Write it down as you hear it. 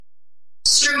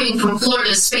streaming from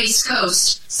Florida's Space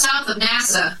Coast, south of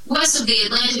NASA, west of the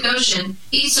Atlantic Ocean,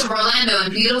 east of Orlando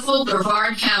and beautiful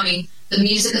Brevard County. The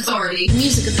Music Authority.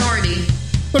 Music Authority.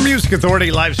 The Music Authority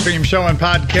live stream show and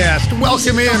podcast.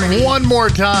 Welcome in one more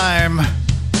time.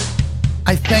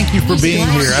 I thank you for being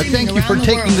here. I thank you for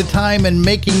taking the time and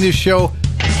making this show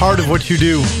part of what you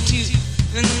do.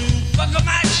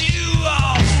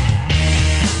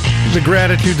 The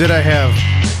gratitude that I have,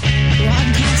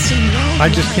 I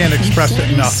just can't express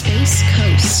it enough.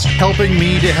 Helping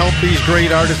me to help these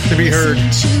great artists to be heard.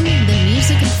 The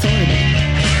Music Authority.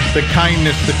 The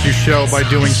kindness that you show by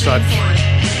doing such.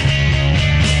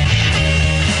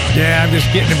 Yeah, I'm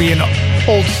just getting to be an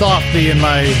old softy in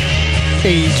my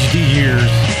aged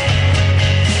years.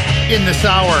 In this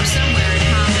hour,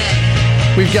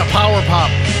 we've got power pop,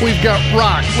 we've got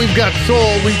rock, we've got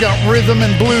soul, we've got rhythm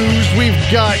and blues, we've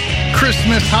got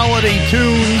Christmas holiday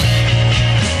tunes.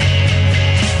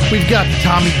 We've got the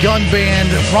Tommy Gunn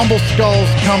Band, Rumble Skulls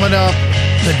coming up.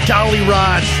 The Dolly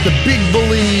Rots, The Big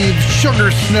Believe, Sugar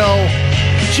Snow,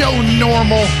 Joe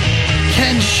Normal,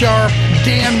 Ken Sharp,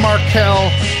 Dan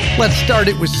Markell. Let's start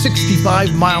it with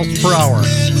 65 miles per hour.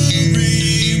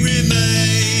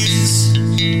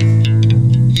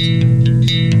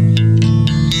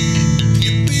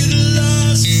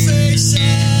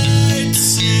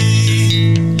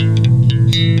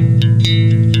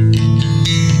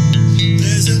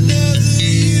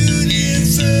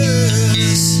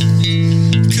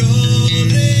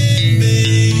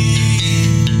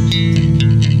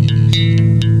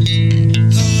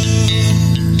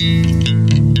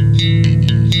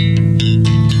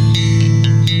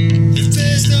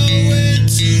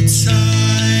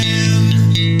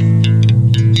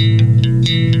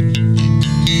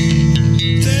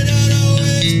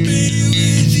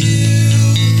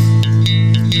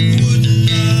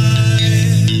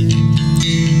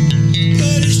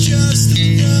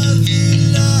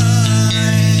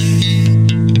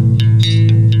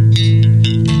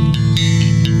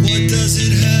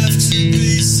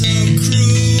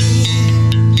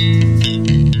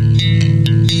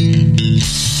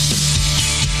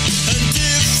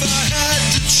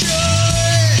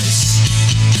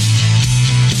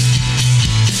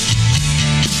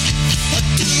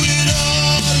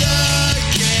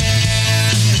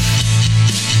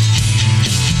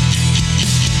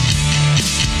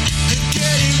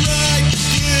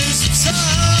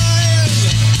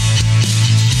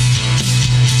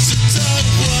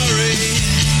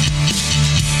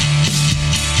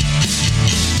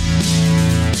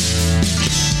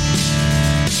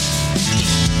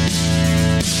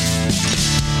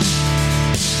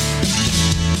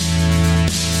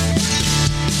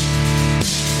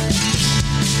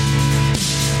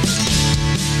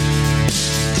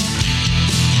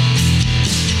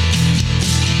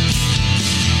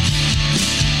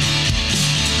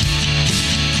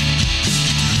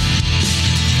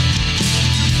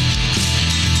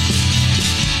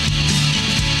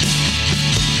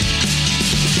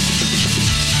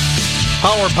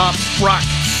 Power pop, rock,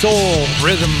 soul,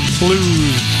 rhythm,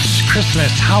 blues, Christmas,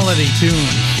 holiday tunes.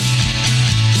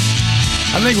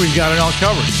 I think we've got it all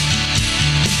covered.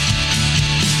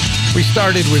 We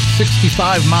started with 65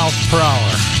 miles per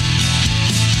hour.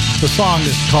 The song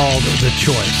is called The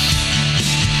Choice.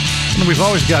 And we've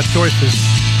always got choices.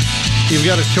 You've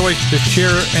got a choice to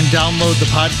share and download the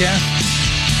podcast,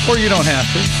 or you don't have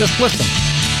to. Just listen.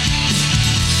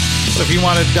 But if you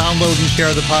want to download and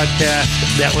share the podcast,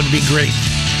 that would be great.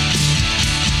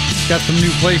 Got some new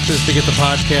places to get the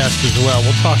podcast as well.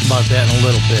 We'll talk about that in a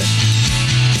little bit.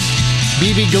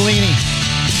 BB Galini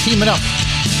teaming up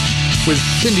with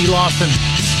Cindy Lawson,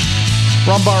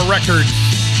 Rumbar Records.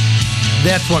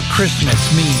 That's what Christmas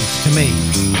means to me.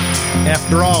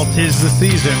 After all, 'tis the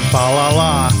season. Fa la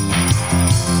la.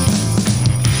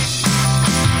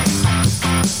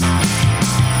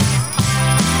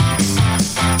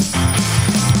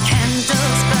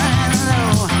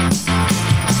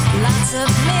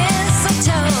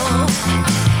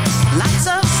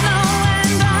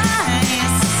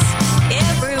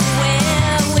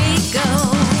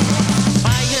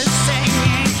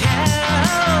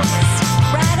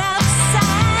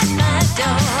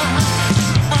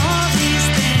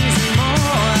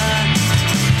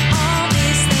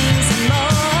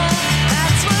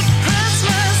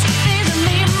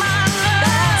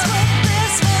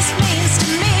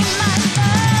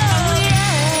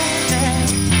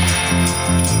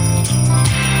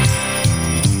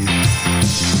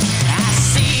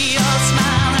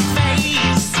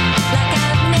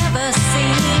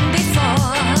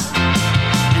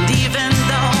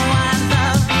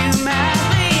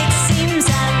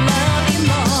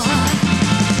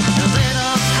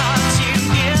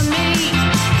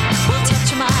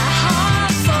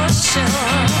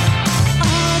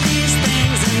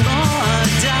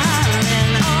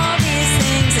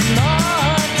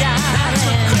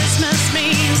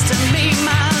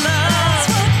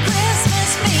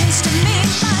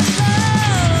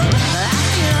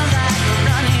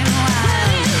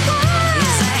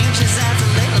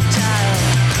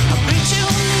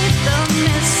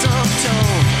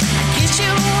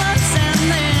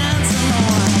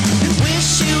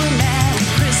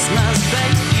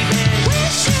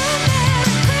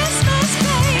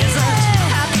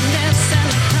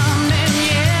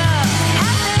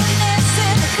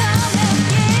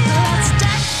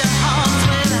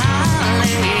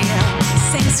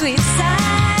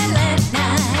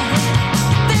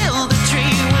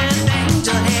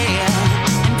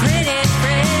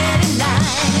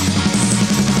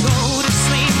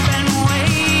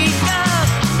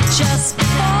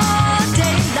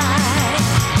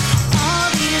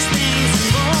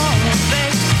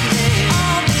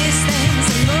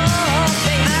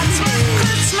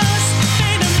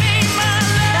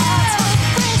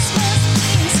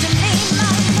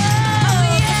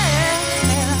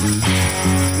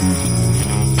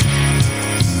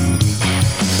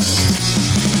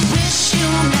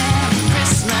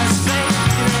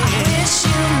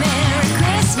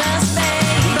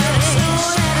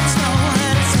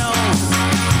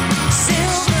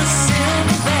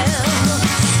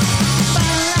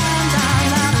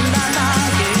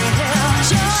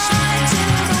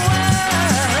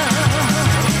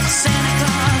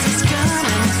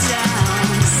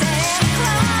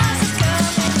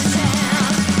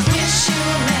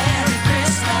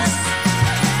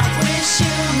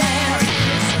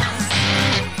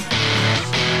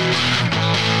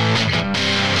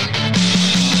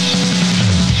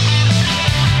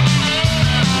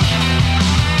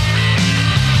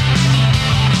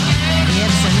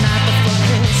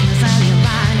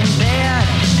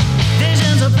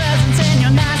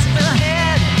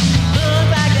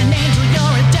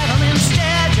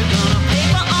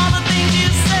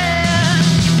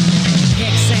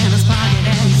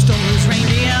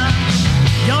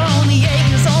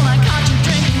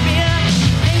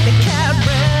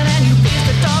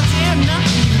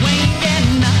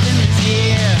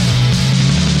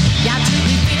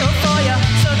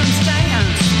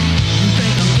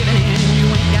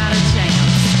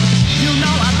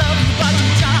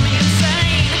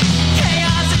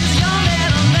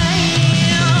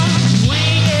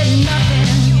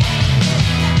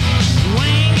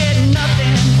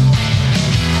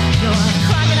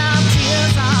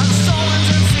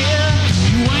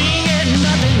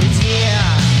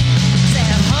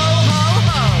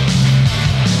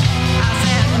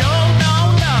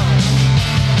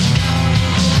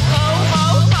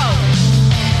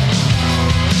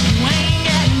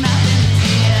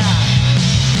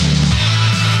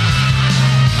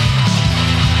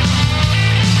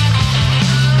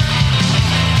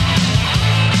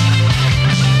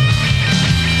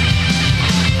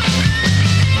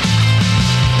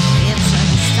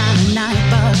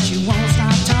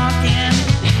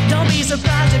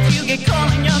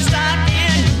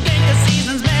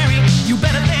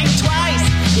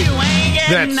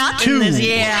 That's nothing Two this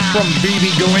year. from B.B.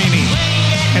 Galini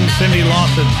and Cindy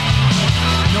Lawson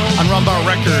on Rumbar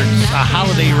Records, a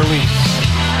holiday release.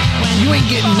 You ain't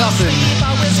getting nothing,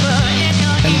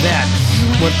 and that's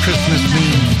what Christmas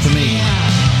means to me.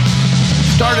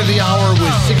 Started the hour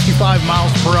with 65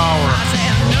 miles per hour,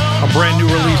 a brand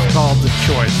new release called The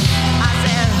Choice.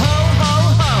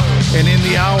 And in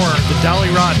the hour, the Dolly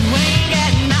Rotten,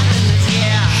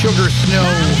 Sugar Snow,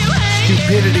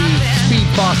 Stupidity, Speed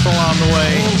Fossil on the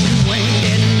way,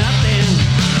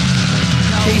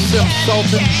 Kasem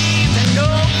Sultan,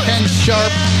 Ken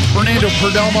Sharp, Fernando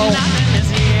Perdomo,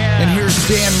 and here's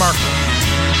Dan Markle.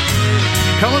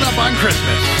 Coming up on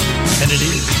Christmas, and it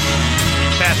is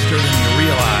faster than you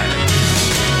realize.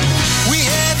 We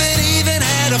haven't even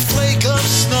had a flake of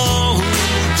snow.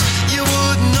 You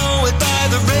wouldn't know it by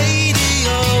the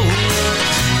radio.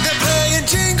 They're playing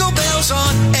jingle bells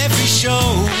on every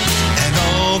show, and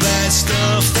all that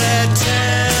stuff that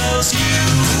tells you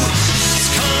it's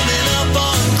coming up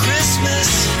on Christmas.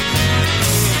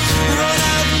 Run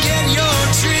out and get your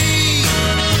tree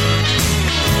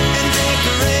and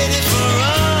decorate it for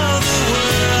all the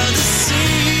world to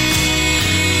see.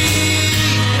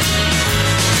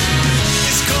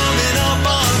 It's coming up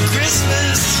on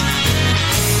Christmas.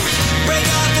 Break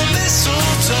out the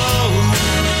mistletoe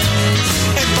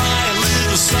and buy a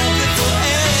little something for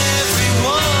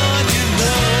everyone you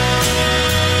know.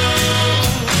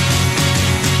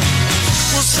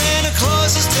 Well, Santa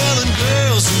Claus is telling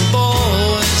girls and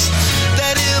boys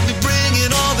that he'll be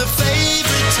bringing all their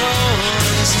favorite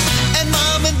toys, and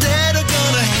Mom and Dad are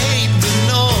gonna hate the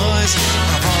noise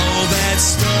of all that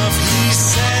stuff he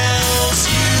sells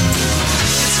you.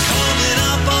 It's coming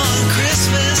up on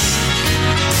Christmas.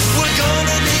 We're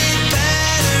gonna need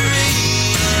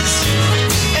batteries,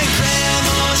 and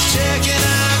Grandma's checking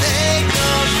out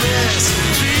eggnog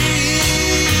recipes.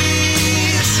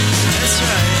 That's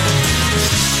right.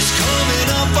 It's coming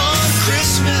up on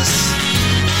Christmas,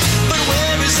 but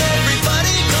where is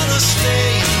everybody gonna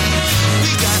stay?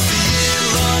 We got the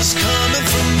in-laws coming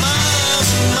from miles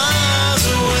and miles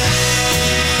away.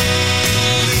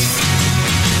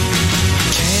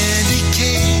 Candy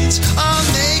canes are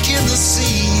making the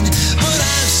scene, but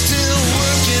I'm still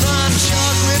working on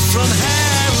chocolate from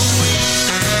Halloween.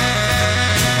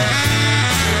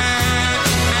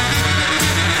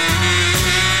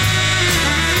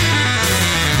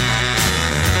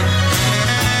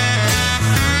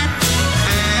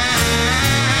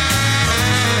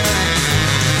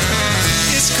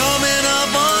 It's coming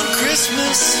up on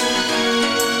Christmas.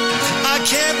 I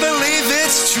can't believe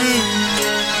it's true,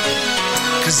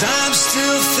 'cause I'm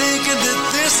still thinking that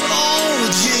this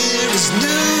old year is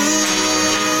new.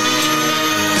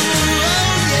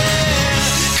 Oh yeah,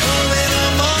 coming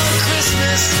up on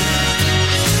Christmas,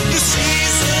 the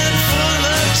season full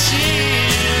of cheer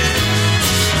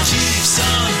keeps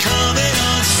on coming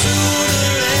on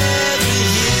sooner every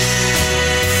year.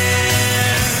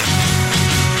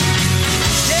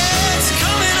 Yeah, it's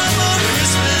coming up on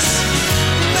Christmas,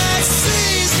 that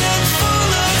season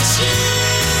full of cheer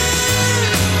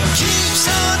keeps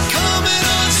on coming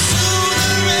on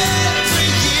sooner every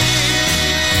year.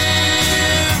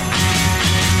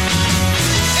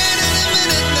 And in a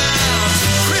minute now,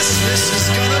 Christmas is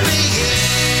gonna be here.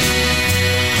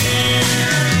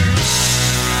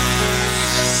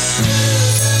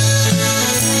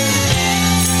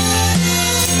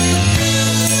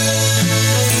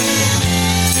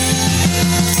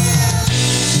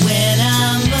 When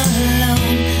I'm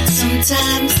alone,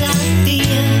 sometimes I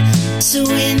feel so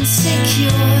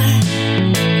insecure,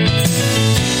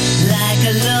 like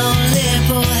a lonely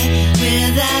boy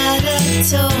without a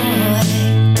toy.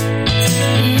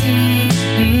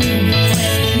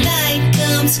 When the night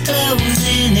comes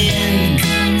closing in,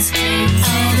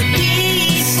 all the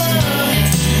people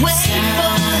wait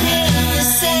for him to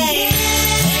say,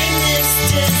 "Hey,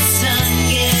 Mr. Sun,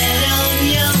 get on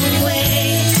your way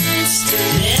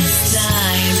this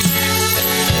time.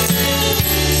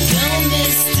 Go,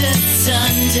 Mr.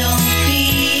 Sun, don't be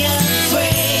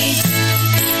afraid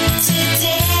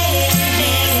today.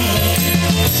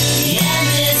 Yeah,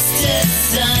 Mr.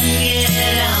 Sun,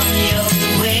 get on your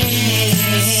way.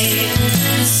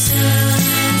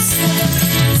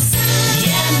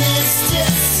 Yeah, Mr.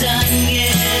 Sun,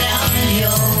 get on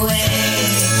your way.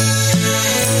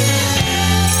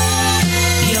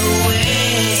 Your way.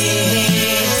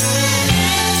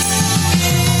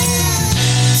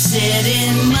 Sit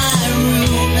in my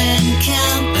room and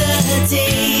count the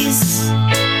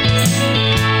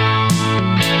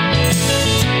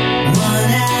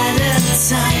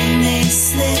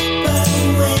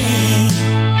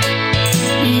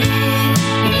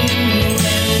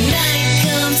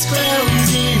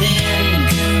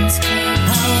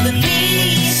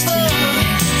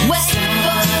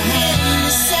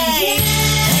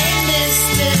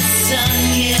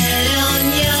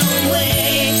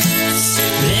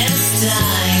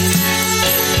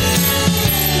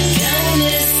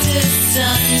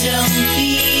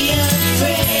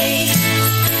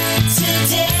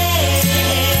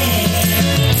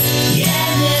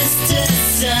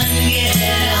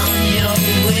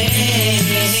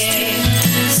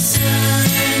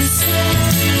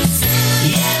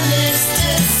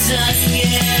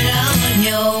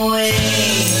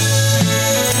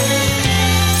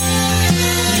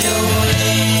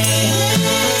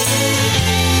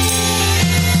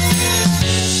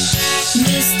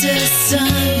Mr. Sun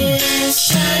is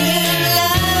shining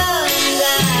love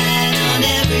light on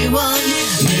everyone.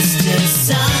 Mr.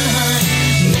 Sun,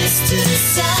 Mr.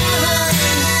 Sun.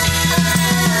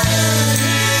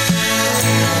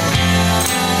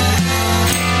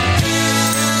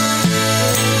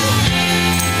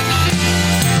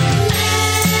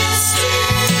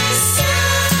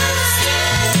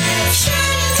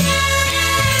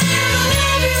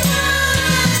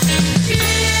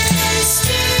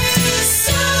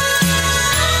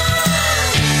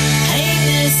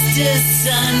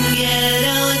 Sun, get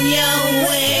on your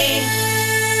way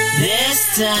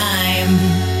this time.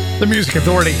 The Music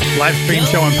Authority live stream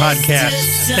show and podcast.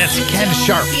 That's Ken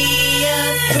Sharp.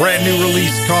 A brand new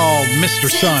release called Mr.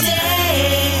 Sun.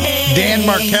 Dan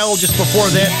Markel just before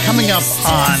that, coming up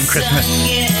on Christmas.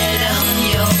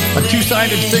 A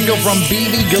two-sided single from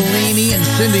B.B. Galini and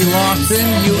Cindy Lawson,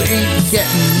 You Ain't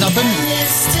Getting Nothing.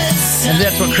 And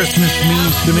that's what Christmas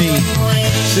means to me.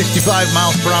 65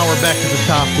 miles per hour back to the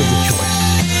top with The Choice.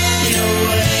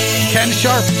 Ken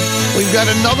Sharp. We've got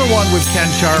another one with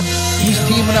Ken Sharp. He's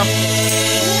teaming up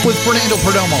with Fernando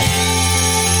Perdomo.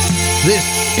 This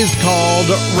is called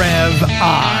Rev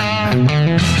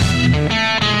On.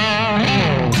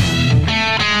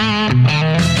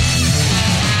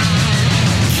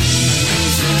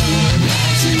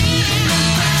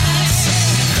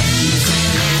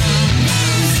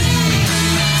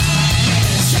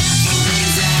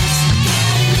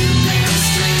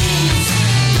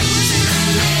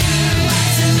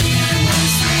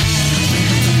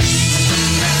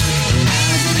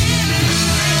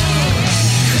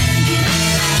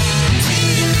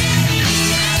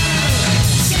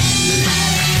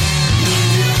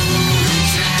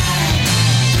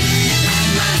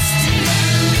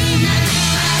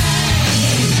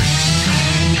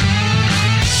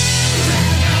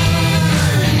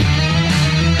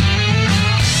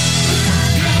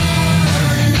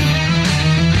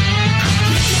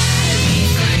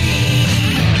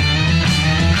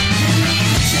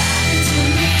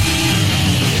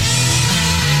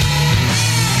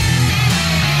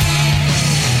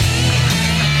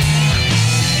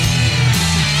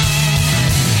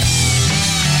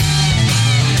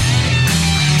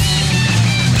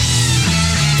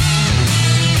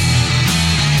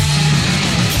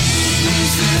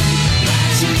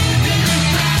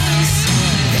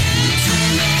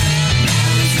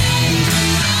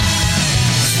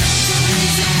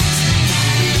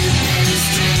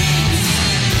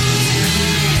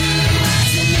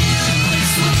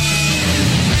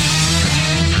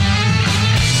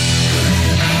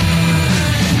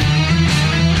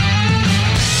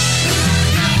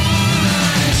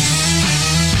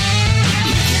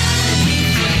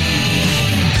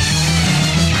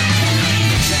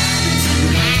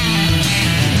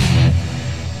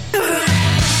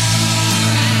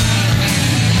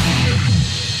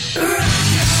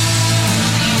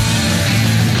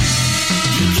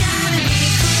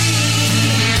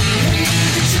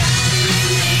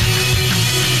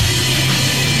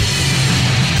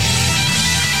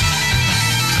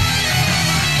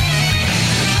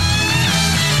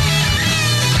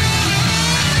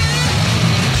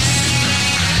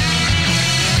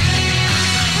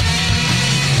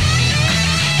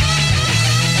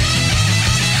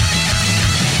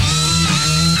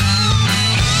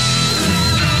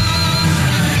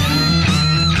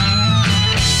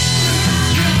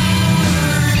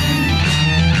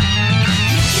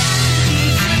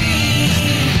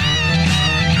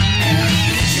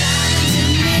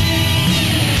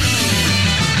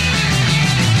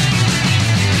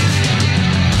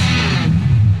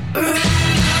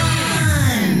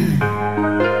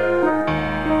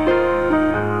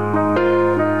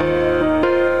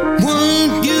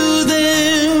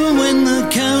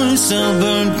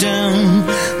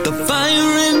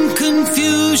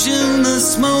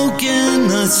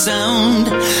 sound.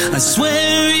 I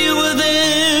swear you were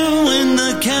there when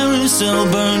the carousel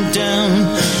burned down.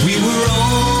 We were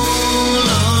all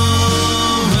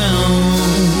around.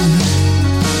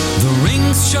 The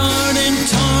rings charred and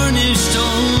tarnished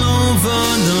all over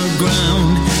the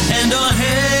ground, and our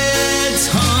heads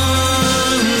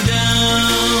hung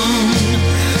down,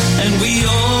 and we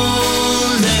all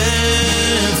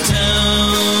left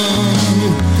town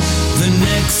the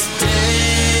next day.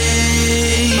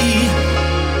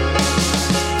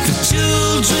 The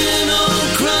children all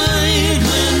cried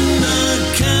when the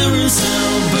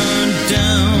carousel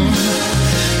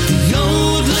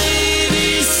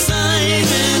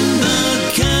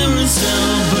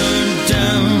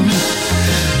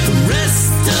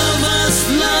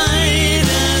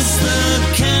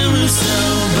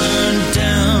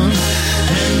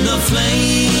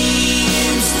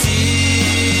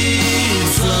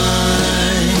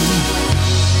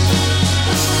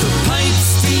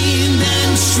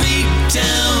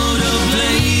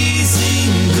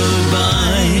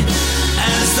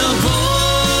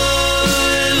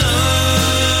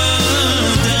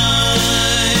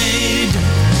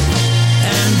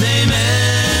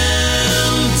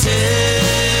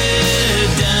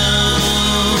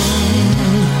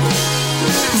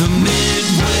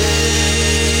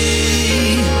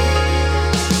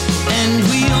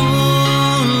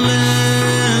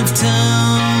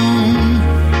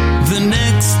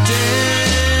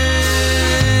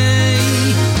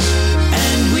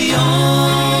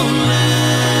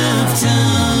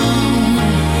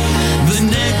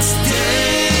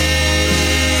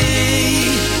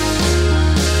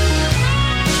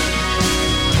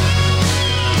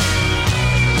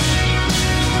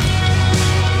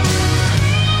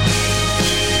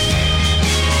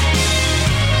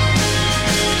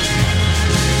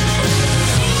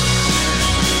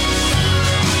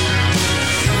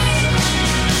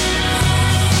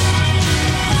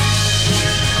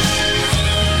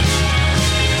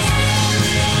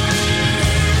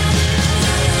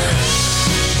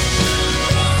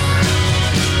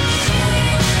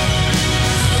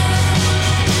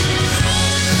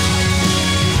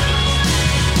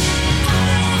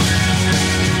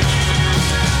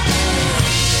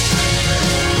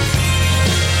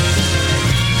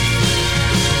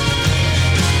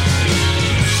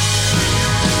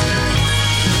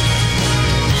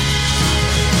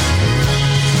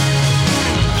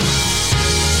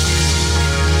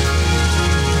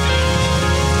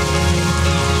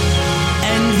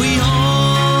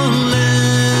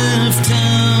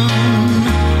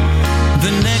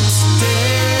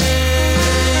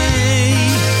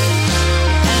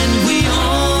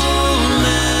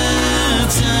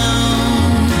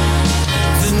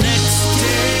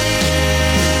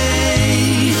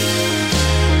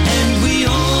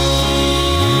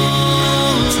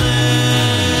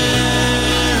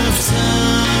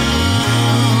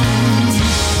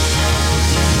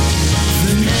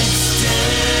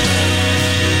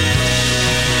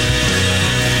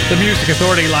The Music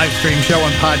Authority live stream show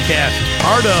and podcast.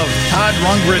 Part of Todd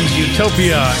Rundgren's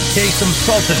Utopia, Kasem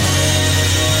Sultan.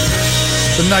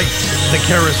 The night the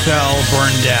carousel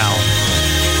burned down.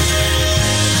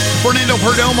 Fernando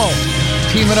Perdomo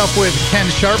teaming up with Ken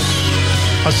Sharp.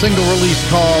 A single release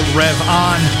called Rev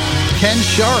On. Ken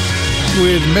Sharp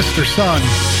with Mr. Sun.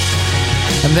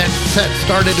 And that set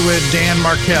started with Dan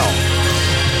Markel.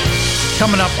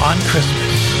 Coming up on Christmas.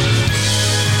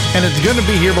 And it's going to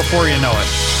be here before you know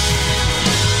it.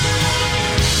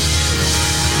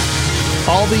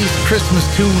 All these Christmas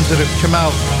tunes that have come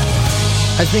out,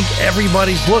 I think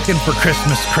everybody's looking for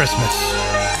Christmas, Christmas.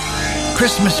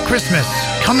 Christmas, Christmas,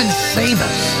 come and save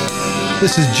us.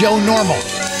 This is Joe Normal,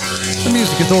 the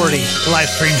Music Authority live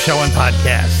stream show and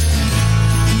podcast.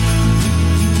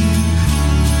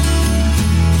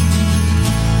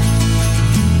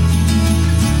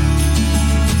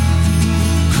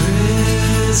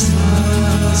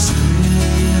 Christmas,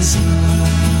 Christmas, Christmas,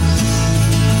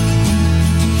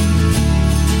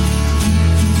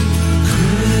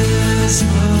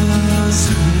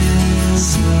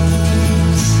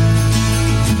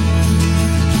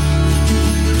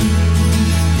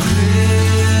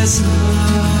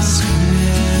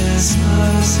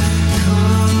 Christmas, come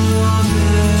and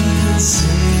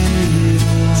save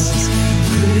us.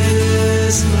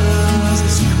 Christmas,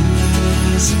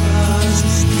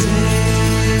 Christmas Day.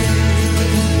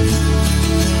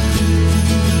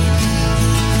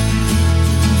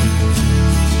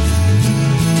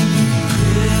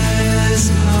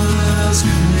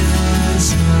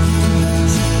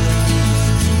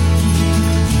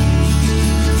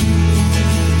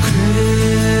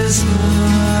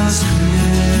 Christmas,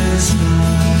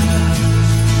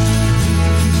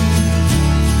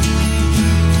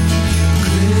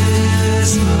 Christmas,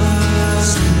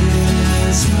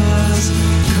 Christmas,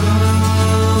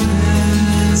 Christmas, come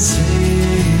and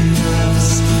save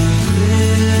us.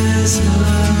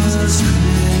 Christmas,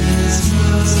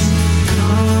 Christmas,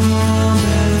 come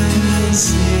and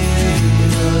save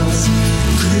us.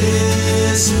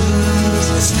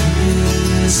 Christmas,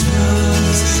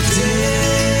 Christmas Day.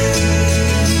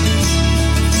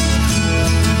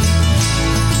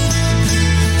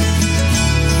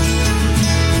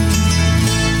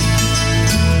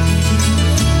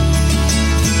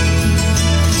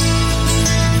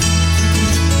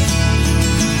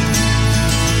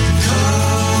 Come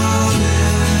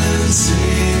and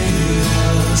save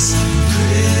us.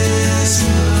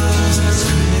 Christmas,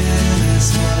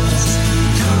 Christmas,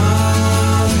 come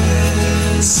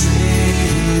and save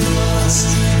us.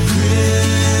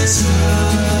 Christmas,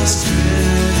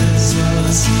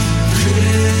 Christmas,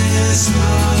 Christmas,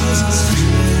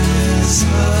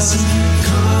 Christmas,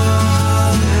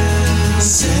 come and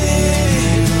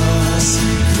save us.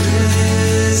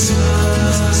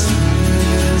 Christmas,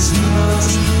 Christmas,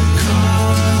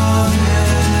 come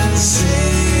and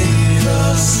save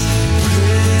us.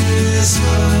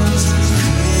 Christmas,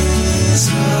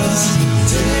 Christmas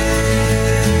Day.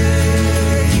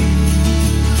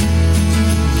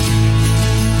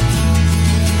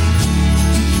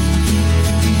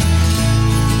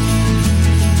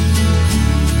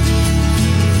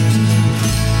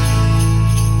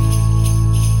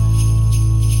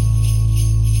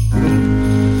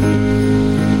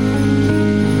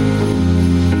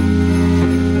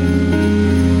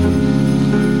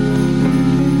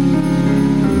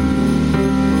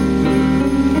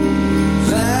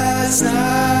 Last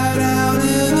night out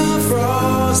in the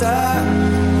frost, I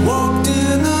walked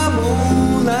in the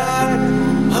moonlight,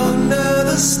 under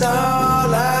the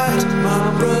starlight,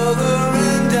 my brother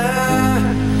and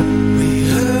I. We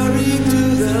hurried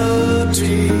through the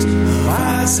trees of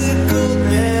icicle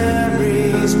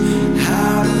memories,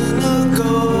 out in the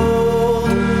cold.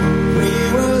 We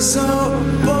were so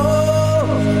bold,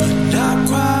 but not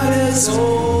quite as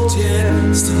old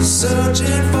yet, still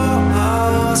searching for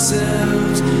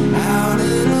ourselves out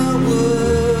in the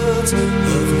woods of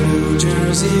New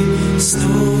Jersey,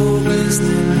 snow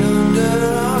glistening under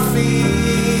our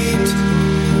feet.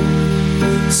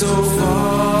 So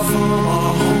far from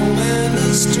our home and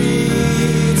the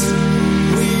streets,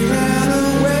 we ran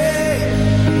away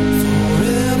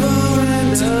forever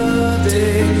and a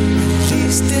day, at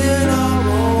least in our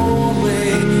own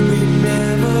way. We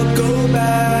never go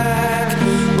back,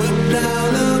 but now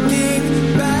looking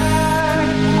back,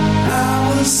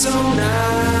 I was so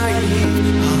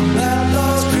naive on that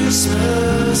lost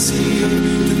Christmas Eve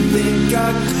to think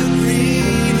I could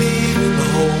relieve the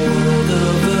whole world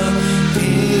of the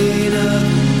pain of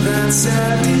that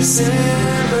sad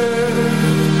December.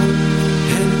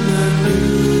 And the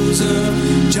news of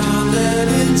John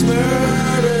Lennon's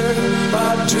murder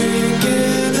by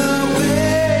drinking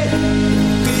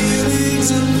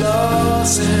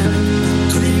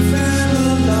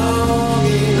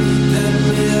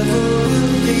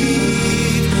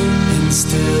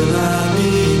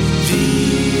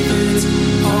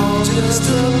just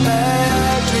a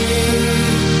bad dream.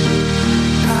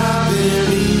 I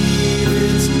believe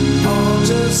it's all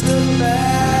just a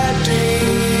bad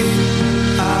dream.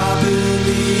 I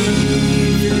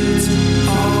believe it's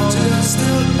all just a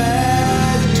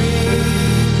bad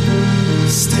dream.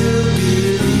 Still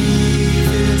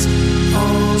believe it's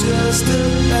all just a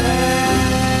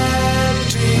bad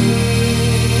dream.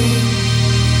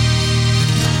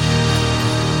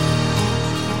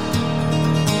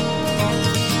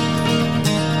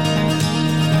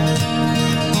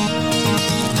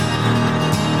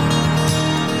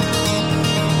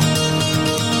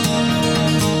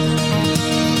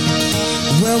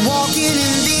 We're walking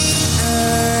in the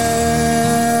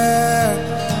air,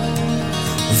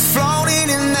 floating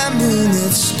in that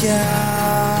moonlit sky.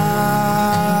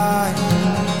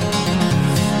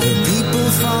 The people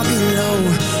far below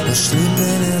are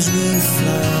sleeping as we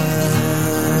fly.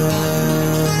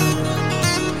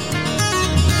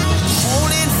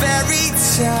 Holding very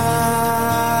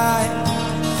tight,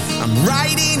 I'm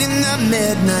riding in the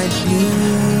midnight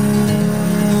blue.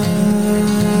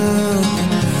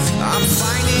 I'm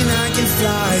finding I can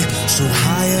fly so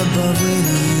high above with you.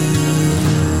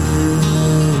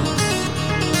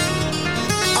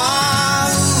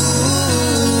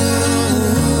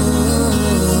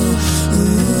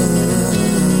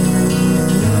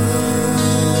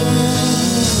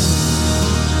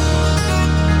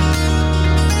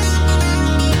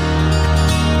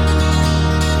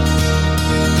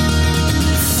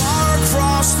 Far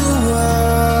across the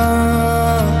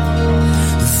world,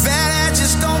 the fat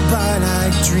edges go by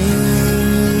like dreams.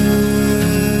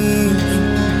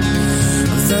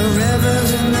 The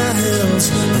rivers and the hills,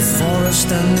 the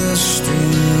forest and the stream.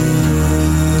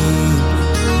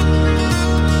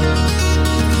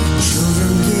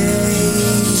 Children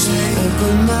gaze,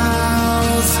 open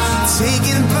mouth,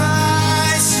 taken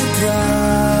by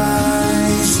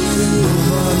surprise.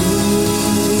 Nobody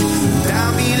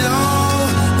down below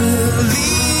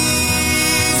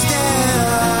believes their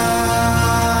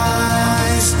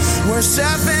eyes. We're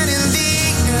surfing in the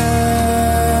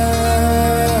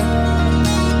air,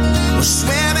 we're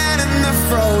swimming in the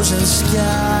frozen sky.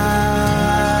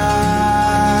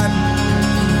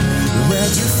 We're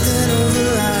drifting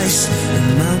over ice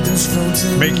and mountains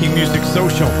floating. Making music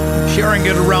social, sharing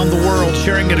it around the world,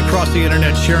 sharing it across the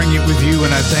internet, sharing it with you,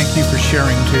 and I thank you for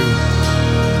sharing too.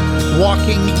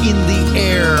 Walking in the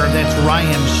Air, that's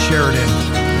Ryan Sheridan.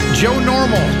 Joe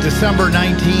Normal, December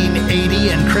 1980,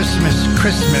 and Christmas,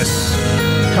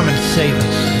 Come and Save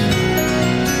Us.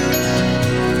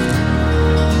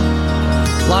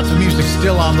 Lots of music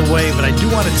still on the way, but I do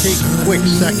want to take a quick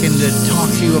second to talk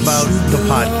to you about the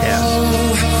podcast.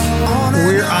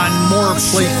 We're on more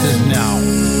places now.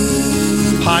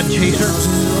 Podchaser,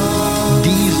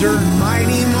 Deezer,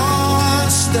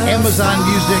 Amazon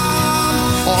Music,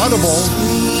 Audible,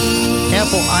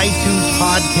 Apple iTunes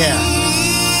Podcast,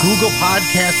 Google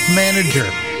Podcast Manager,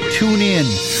 TuneIn,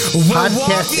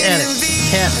 Podcast Addict,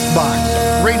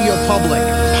 CastBox, Radio Public,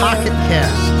 Pocket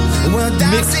Cast,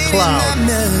 Mixcloud,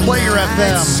 Player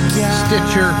FM,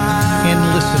 Stitcher, and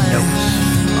Listen Notes.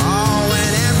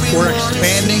 We're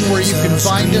expanding where you can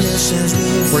find us,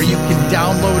 where you can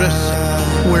download us,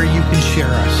 where you can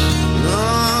share us.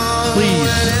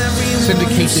 Please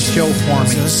syndicate the show for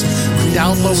me.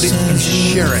 Download it and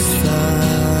share it.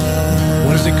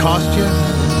 What does it cost you?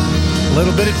 A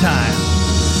little bit of time.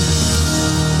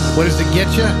 What does it get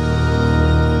you?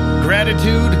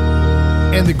 Gratitude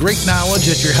and the great knowledge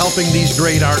that you're helping these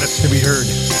great artists to be heard.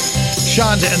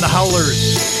 Shonda and the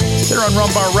Howlers. They're on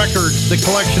Rumbar Records. The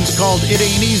collection's called It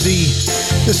Ain't Easy.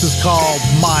 This is called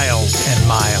Miles and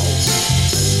Miles.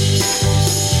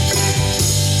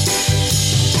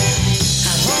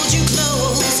 I hold you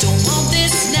close, don't want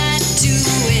this night to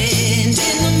end.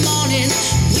 In the morning,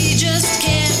 we just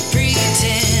can't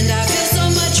pretend. I feel so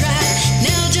much right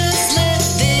now, just let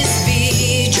this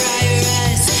be. Dry your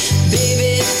eyes,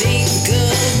 baby, think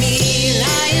of me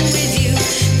lying with you.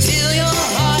 Feel your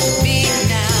heartbeat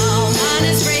now, mine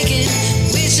is breaking.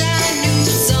 Wish I knew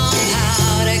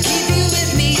somehow to keep you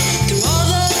with me through all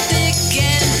the thick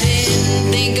and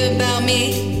thin. Think about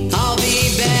me, I'll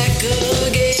be back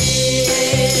again.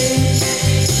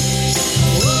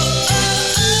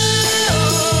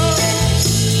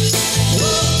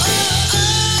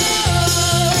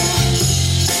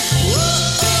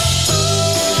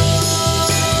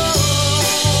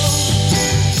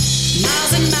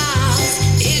 Miles and miles,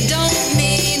 it don't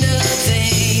mean a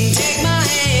thing. Take my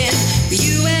hand,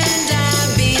 you and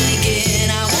I begin.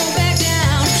 I won't back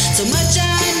down, so much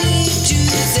I need to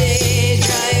say.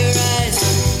 Dry your eyes,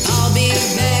 I'll be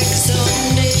back so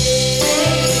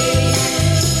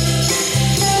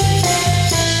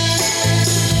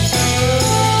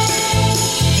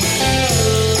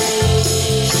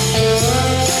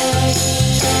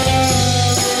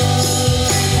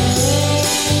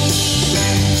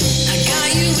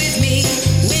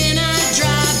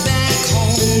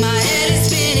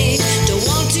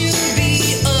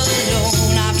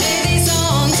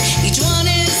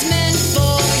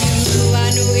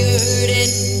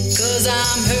 'cause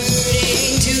I'm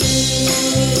hurting too.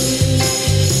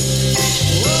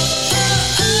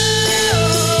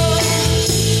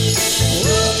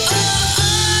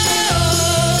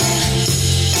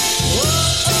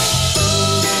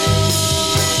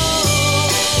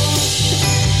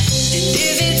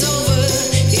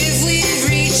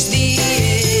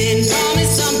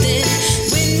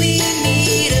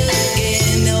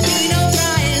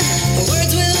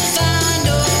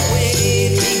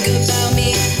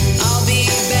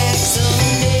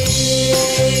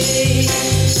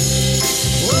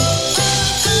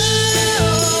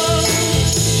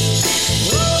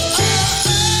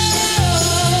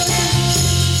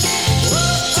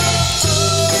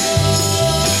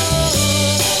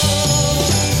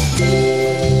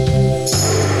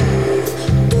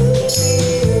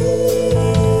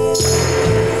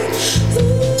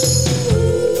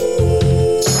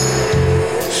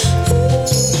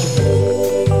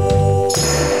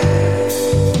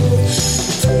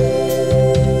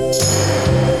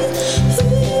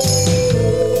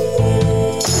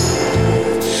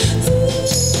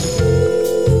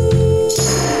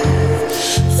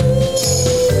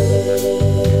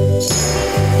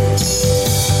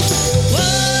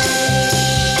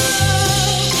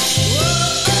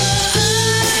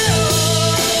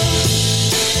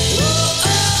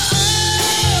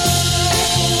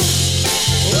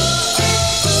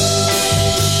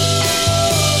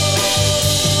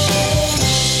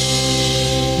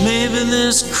 Maybe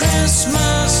this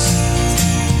Christmas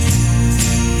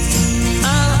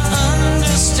I'll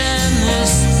understand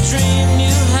this dream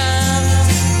you have.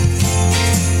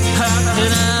 How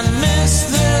did I miss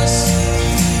this?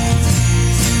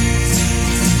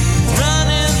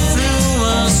 Running through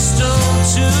a store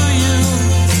to you.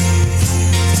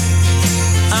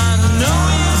 I know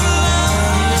you love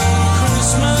your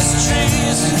Christmas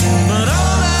trees, but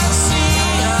all I see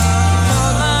are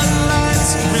all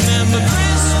lights. Remember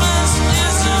Christmas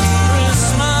isn't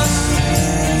Christmas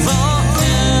for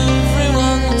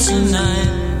everyone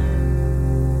tonight.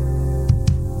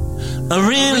 I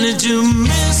really do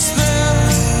miss them.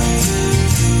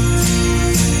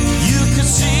 You could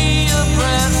see your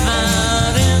breath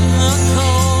out in the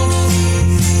cold.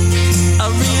 I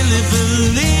really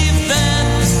believe that.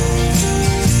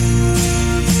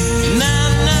 Now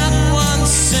not one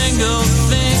single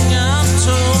thing I'm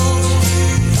told.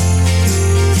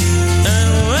 And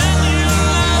when you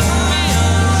left me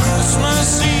on Christmas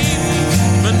Eve,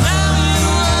 but now you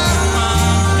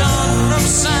are gone from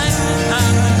sight.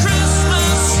 And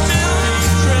Christmas still be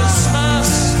Christmas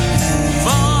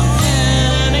for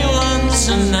anyone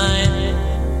tonight.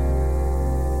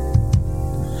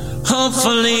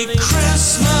 Hopefully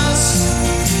Christmas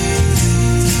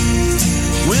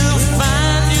will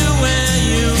find you where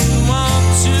you want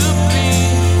to be.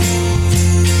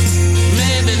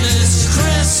 Maybe this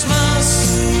Christmas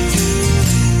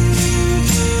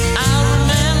I'll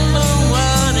remember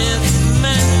what it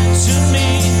meant to me.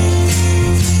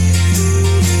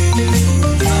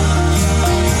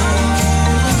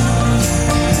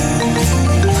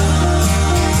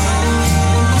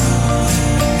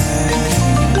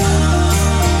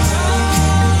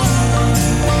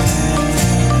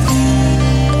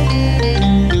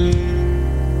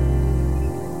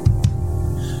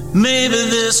 Maybe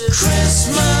this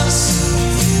Christmas,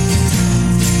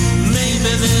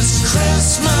 maybe this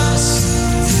Christmas,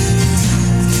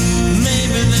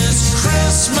 maybe this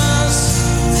Christmas,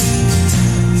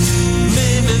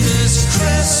 maybe this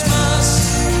Christmas,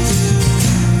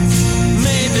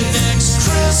 maybe next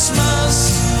Christmas.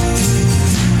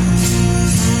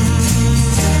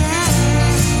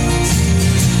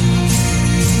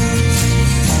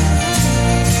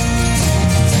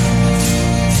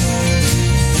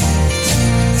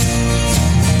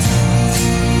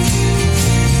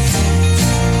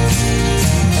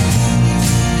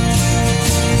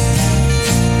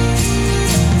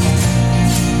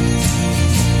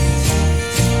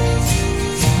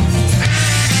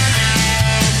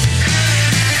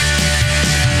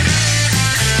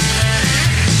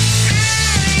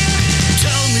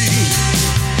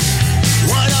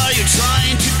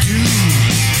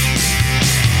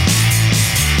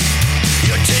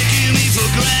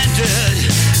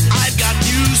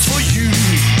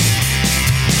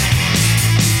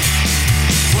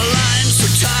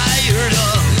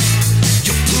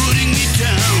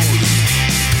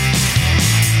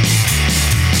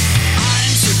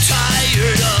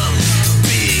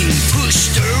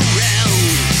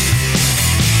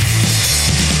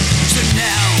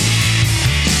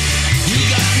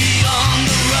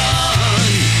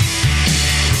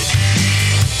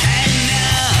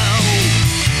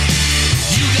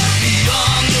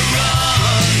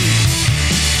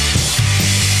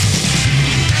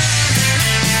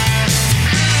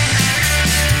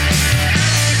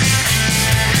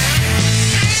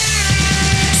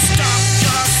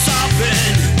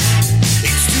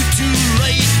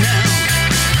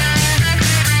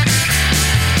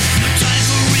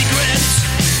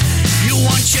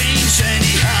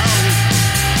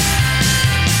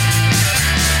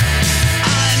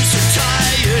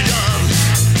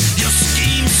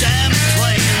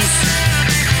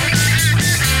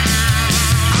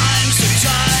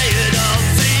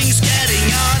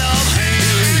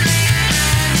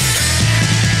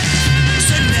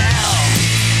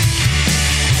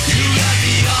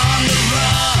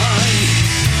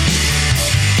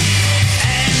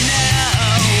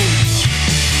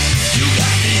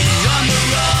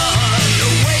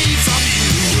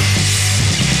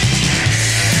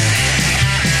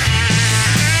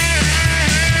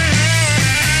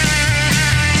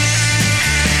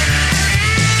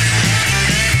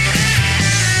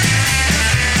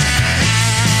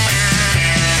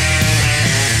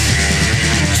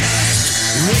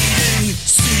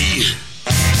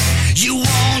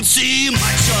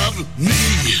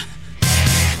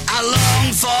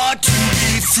 fought to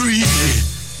be free.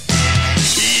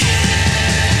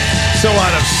 So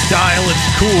out of style, it's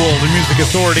cool. The Music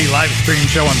Authority live stream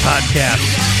show and podcast.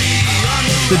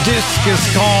 The disc is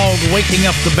called Waking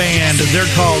Up the Band. They're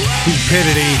called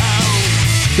Stupidity.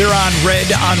 They're on Red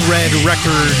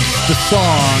Records. The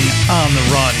song On the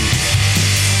Run.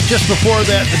 Just before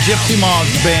that, the Gypsy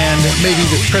Moths Band, Maybe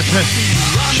This Christmas.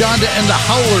 Shonda and the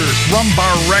Howlers,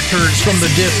 Rumbar Records from the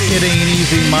disc It Ain't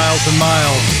Easy, Miles and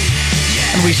Miles.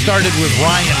 And we started with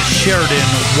Ryan Sheridan,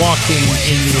 Walking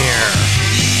in the Air.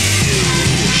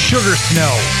 Sugar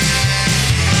Snow.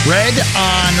 Red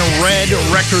on Red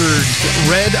Records.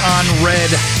 Red on Red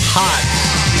Hot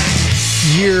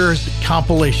Years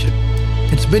compilation.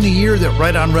 It's been a year that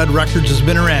Red on Red Records has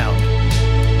been around.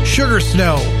 Sugar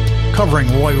Snow, covering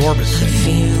Roy Orbison. I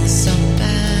feel so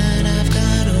bad, I've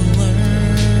got a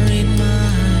worried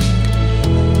mind.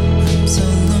 I'm so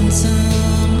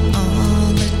lonesome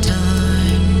all the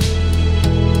time.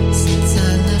 Since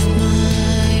I left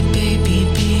my baby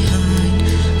behind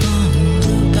on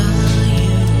Blue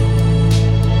Bayou.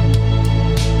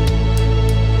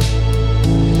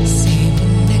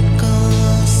 Saving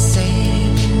nickels,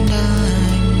 saving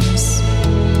dimes.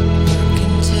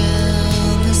 Working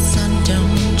till the sun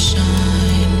don't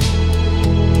shine.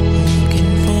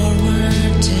 Looking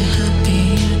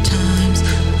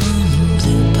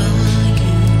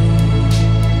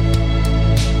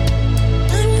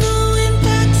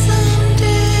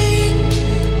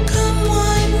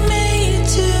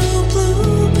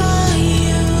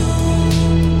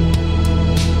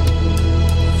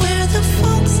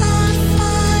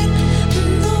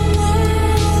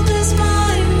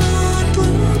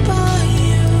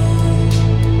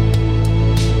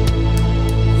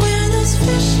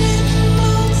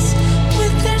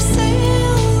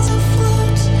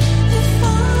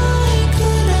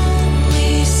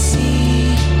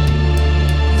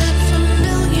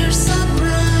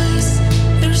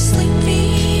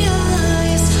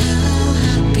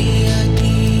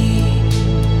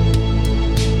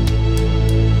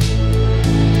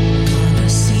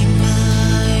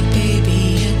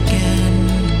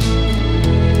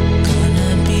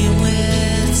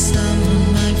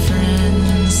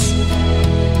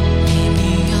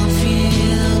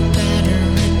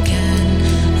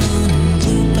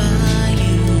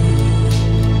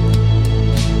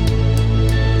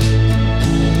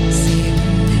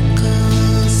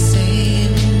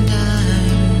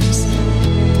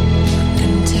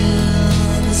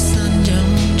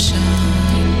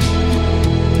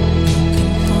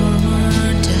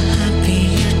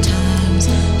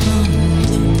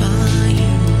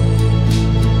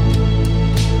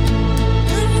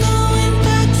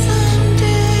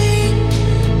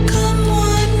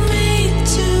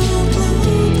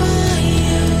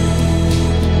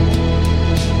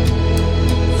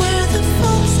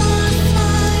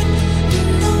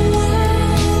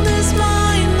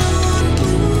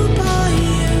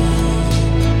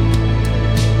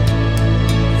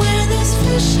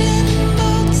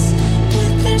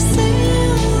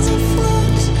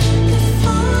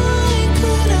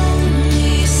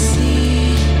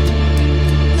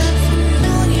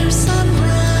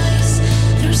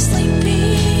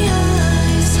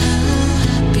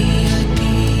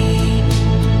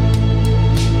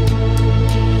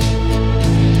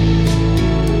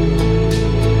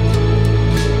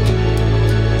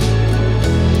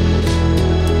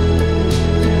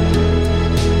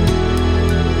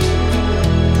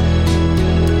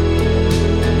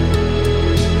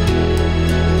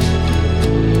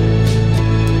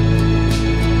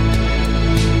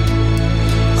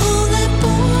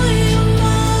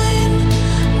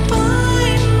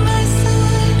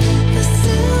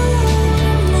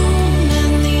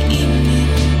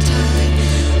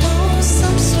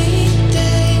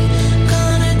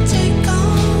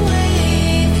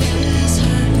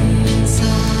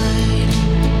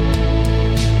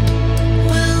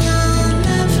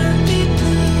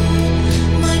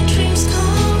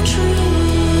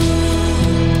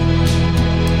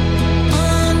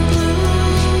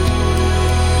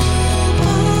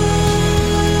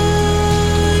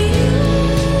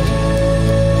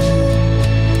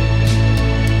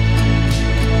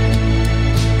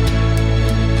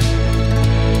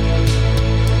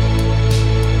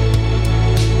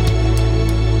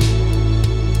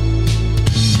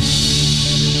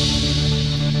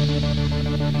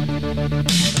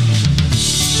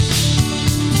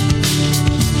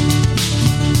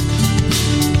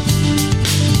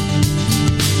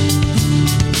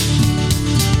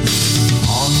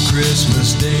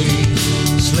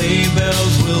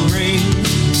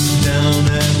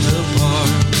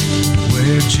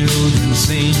children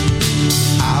sing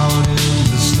out in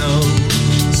the snow,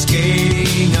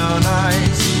 skating on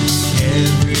ice.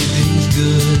 Everything's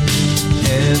good,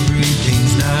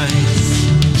 everything's nice.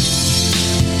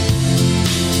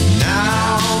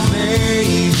 Now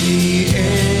may the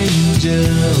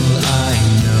angel I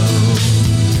know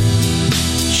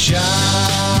shine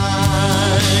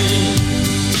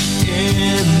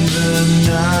in the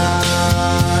night.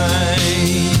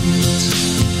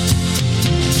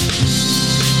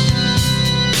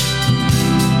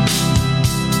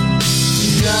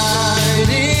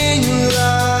 Guiding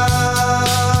light,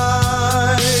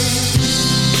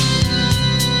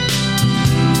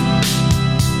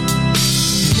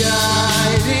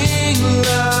 guiding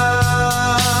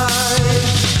light.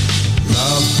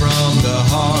 Love from the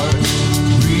heart,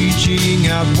 reaching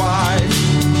out wide,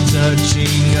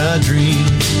 touching a dream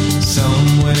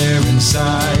somewhere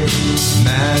inside.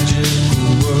 Magical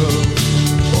world,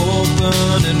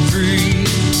 open and free,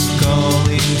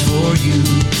 calling for you,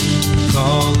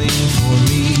 calling for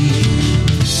me.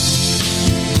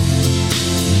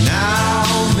 Now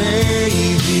may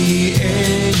the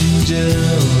angel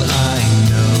I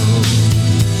know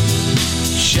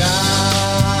shine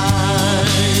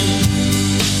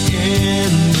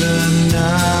in the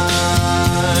night.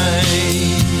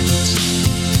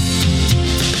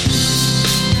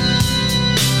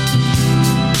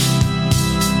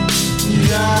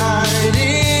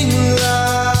 Guiding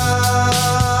light,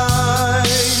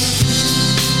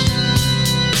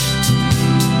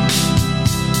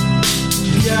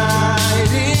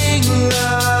 guiding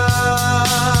light.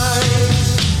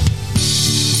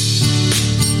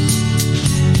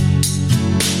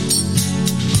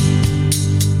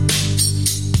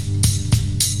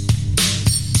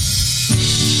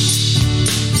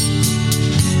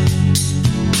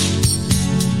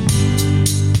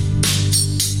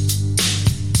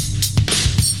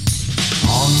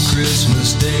 On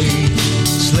Christmas Day,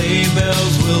 sleigh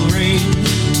bells will ring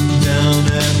down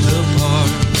at the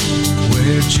park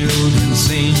where children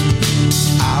sing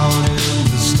out in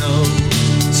the snow,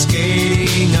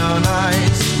 skating on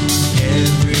ice.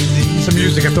 Everything's The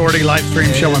Music Authority live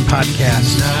stream show and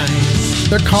podcast. nice.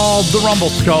 They're called the Rumble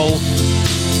Skulls.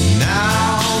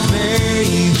 Now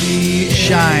may the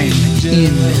Shine angel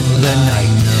in the night.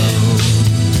 I know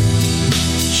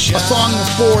A song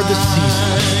for the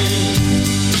season.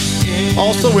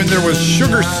 Also in there was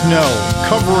Sugar Snow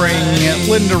covering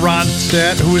Linda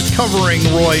Ronstadt, who is covering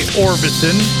Roy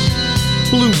Orbison.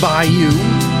 Blue Bayou.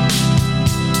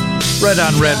 Red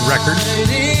on Red Records.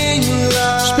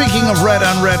 Speaking of Red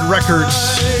on Red Records,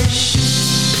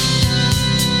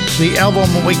 the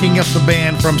album Waking Up the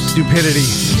Band from Stupidity.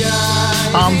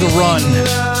 On the Run,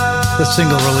 the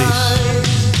single release.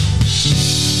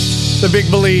 The Big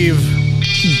Believe,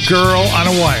 Girl on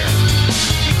a Wire.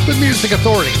 The Music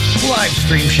Authority live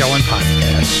stream show and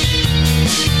podcast.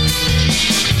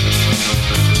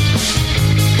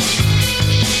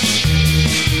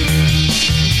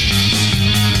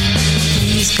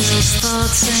 These girls'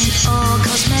 thoughts ain't all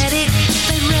cosmetic.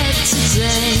 They read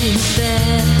today,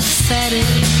 they're pathetic.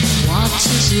 What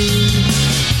to do?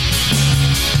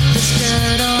 There's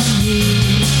dirt on you.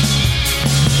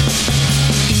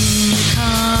 In the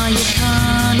car, you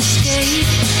can't escape.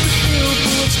 The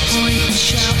billboards point and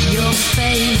shout your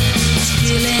fate. It's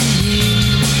killing you.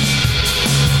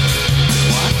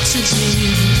 What to do?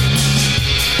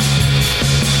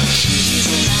 She's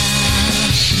allowed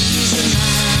to choose.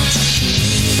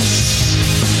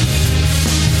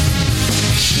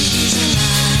 She's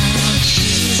allowed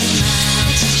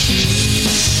to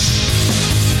choose.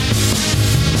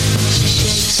 She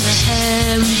shakes her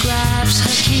hair and grabs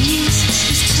her keys.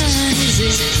 Whose turn is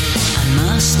it? I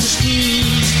must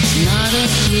accuse, not a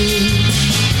clue.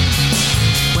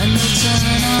 When they'll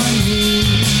turn on you,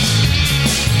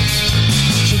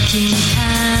 kicking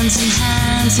cans and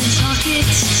hands in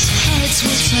pockets, heads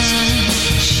will turn.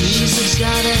 She's a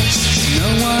goddess, no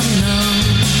one knows.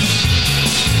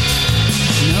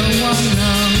 No one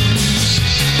knows.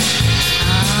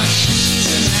 Ah, she's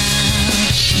allowed to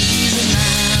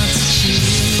choose.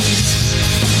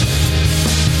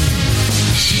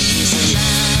 She's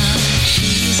allowed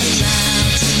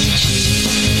to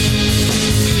choose.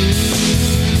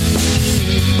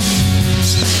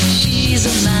 She's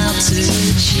allowed to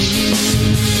choose.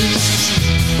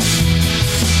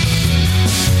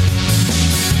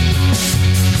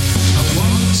 I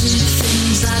want to do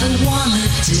things I don't wanna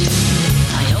do.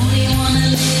 I only wanna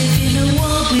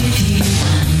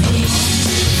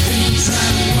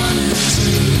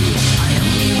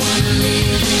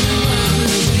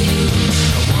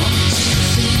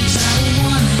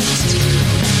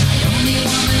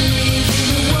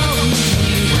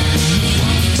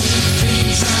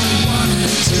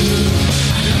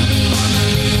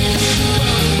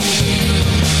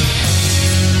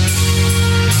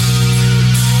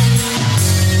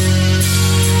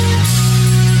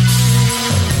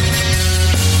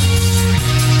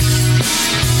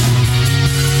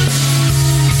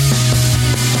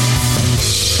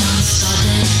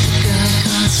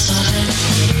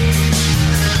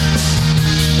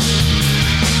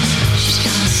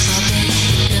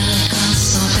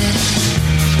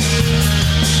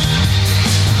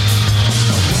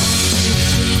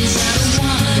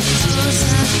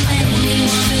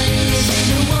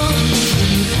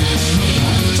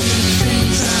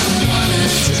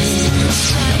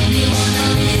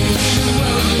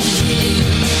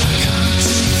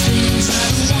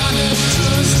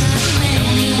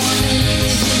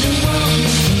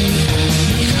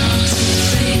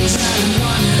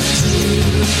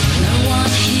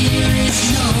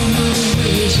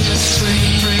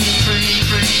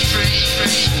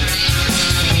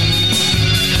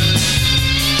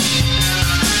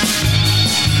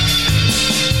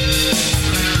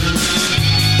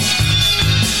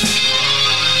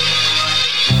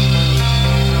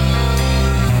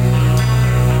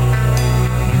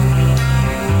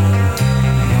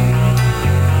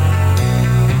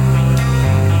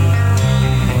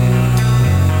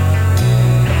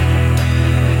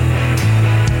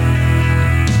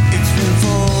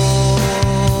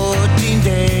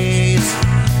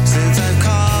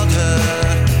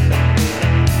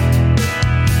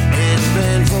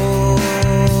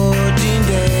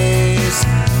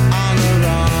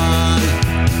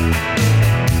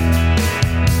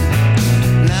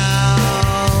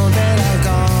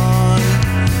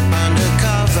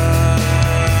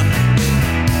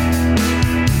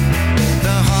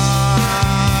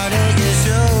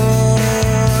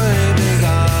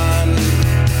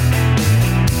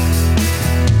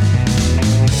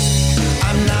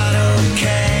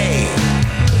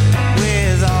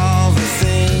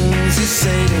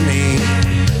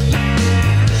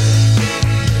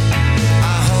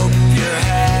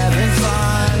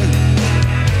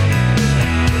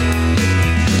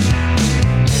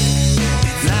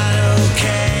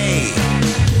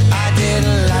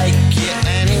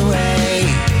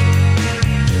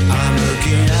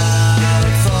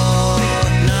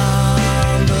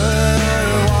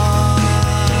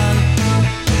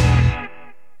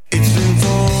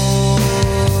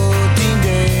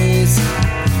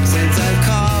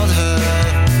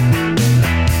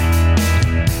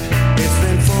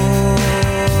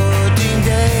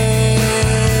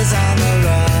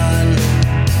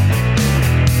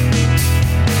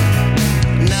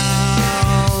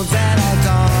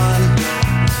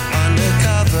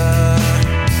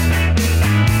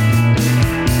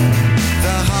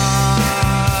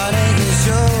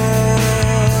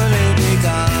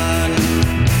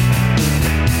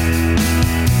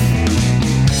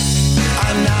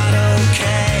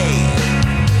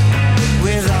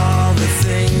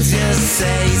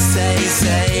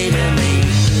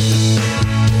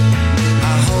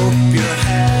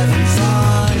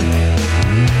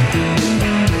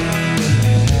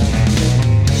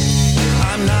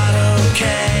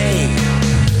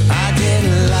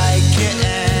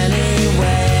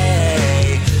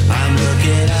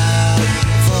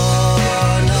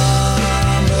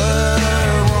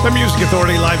Music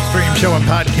Authority live stream show and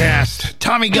podcast.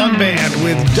 Tommy Gun Band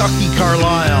with Ducky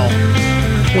Carlisle.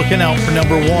 Looking out for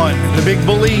number one. The Big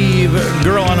Believe,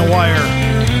 Girl on a Wire.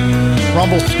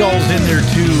 Rumble Skulls in there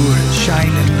too. Shine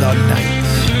in the Night.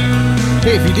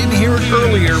 Hey, if you didn't hear it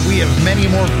earlier, we have many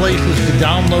more places to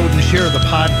download and share the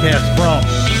podcast from.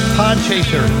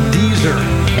 Podchaser, Deezer,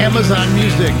 Amazon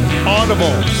Music,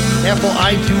 Audible, Apple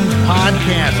iTunes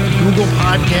Podcast, Google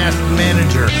Podcast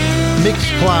Manager,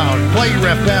 Mixcloud, Player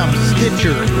FM,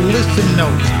 Stitcher, Listen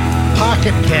Notes,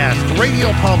 Pocket Cast,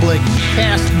 Radio Public,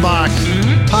 Castbox,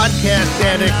 Podcast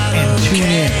Addict, and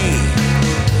TuneIn.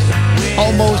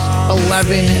 Almost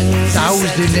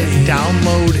 11,000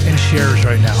 download and shares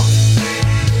right now.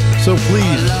 So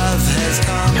please,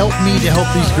 help me to help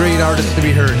these great artists to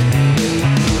be heard.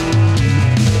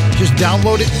 Just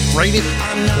download it, rate it,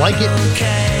 like it,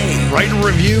 write a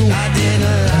review,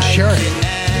 and share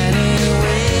it.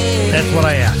 That's what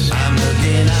I ask.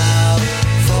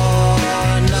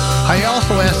 I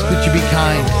also ask that you be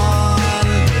kind.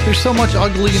 There's so much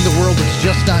ugly in the world that's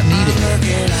just not needed.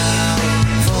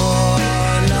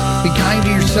 Be kind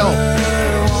to yourself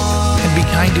and be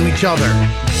kind to each other.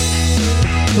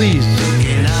 Please,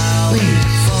 please,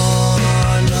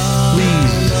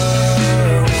 please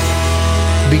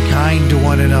be kind to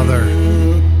one another.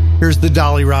 Here's the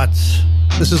Dolly Rots.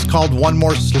 This is called One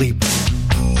More Sleep.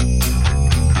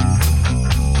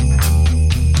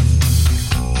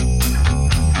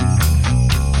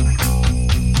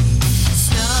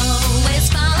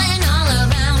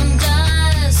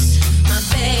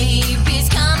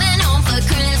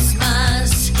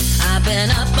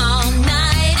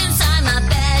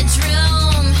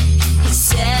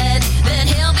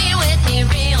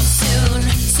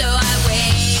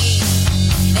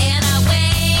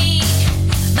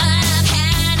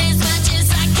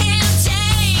 Can't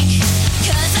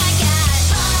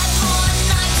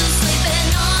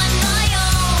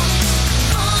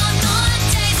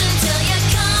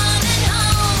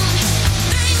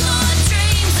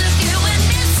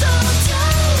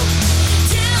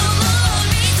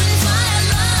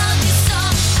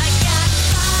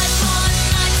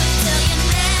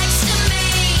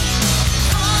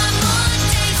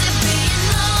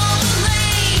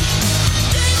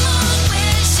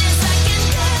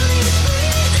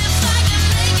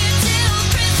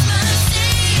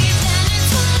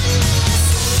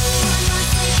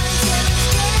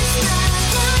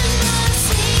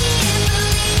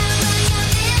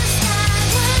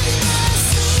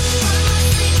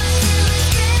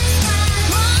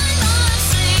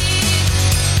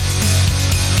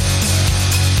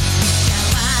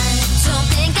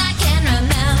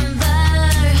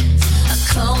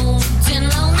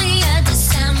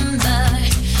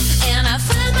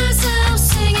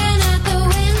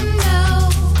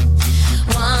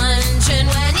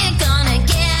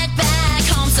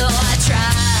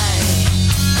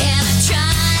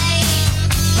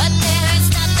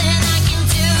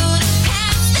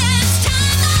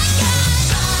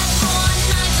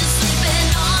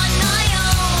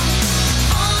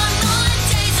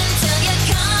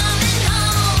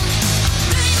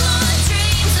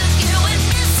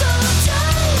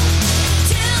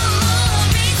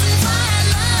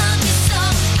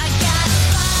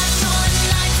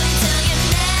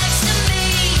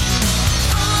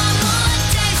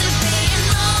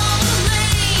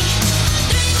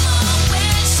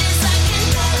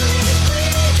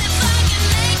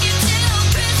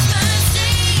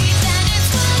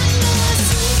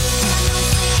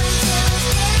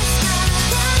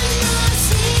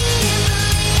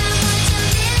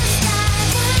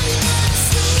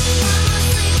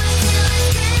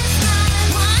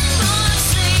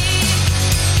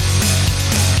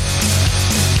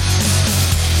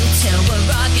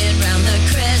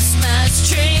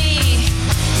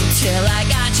till I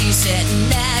got you sitting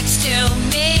next to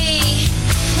me.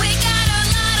 We got a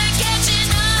lot of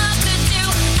catching up to do.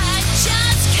 I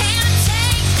just can't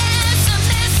take this. I'm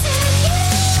missing you.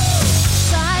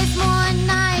 5 more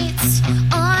nights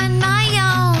on my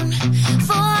own,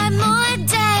 4 more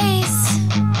days.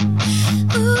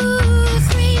 Ooh,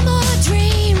 3 more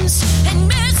dreams and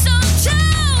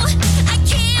mistletoe. I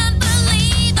can't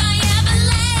believe I ever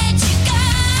let you go.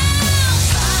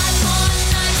 5 more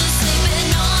nights of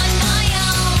sleeping on my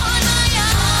own, on my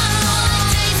own. 5 more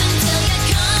days until you're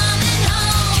coming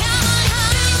home. Come on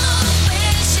home. 3 more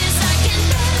wishes I can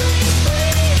barely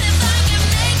breathe. If I can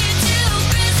make it to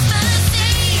Christmas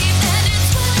Eve, and it's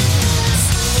one more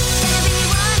sleep. Gonna be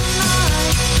one more.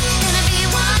 Gonna be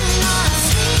one more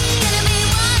sleep. Gonna be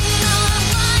one more,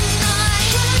 one more.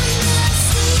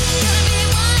 Sleep. Gonna be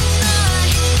one more.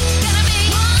 Gonna be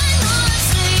one more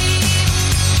sleep.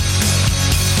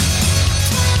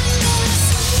 One more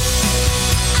sleep.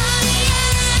 Oh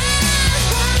yeah.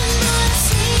 One more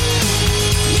sleep.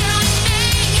 You and me,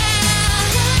 yeah.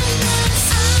 One more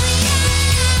sleep.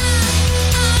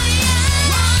 Oh yeah.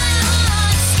 One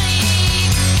more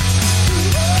sleep.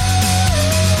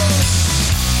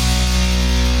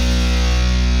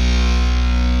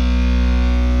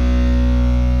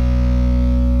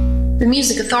 The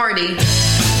Music Authority.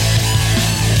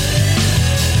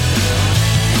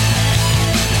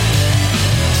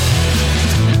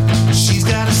 She's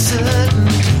got a certain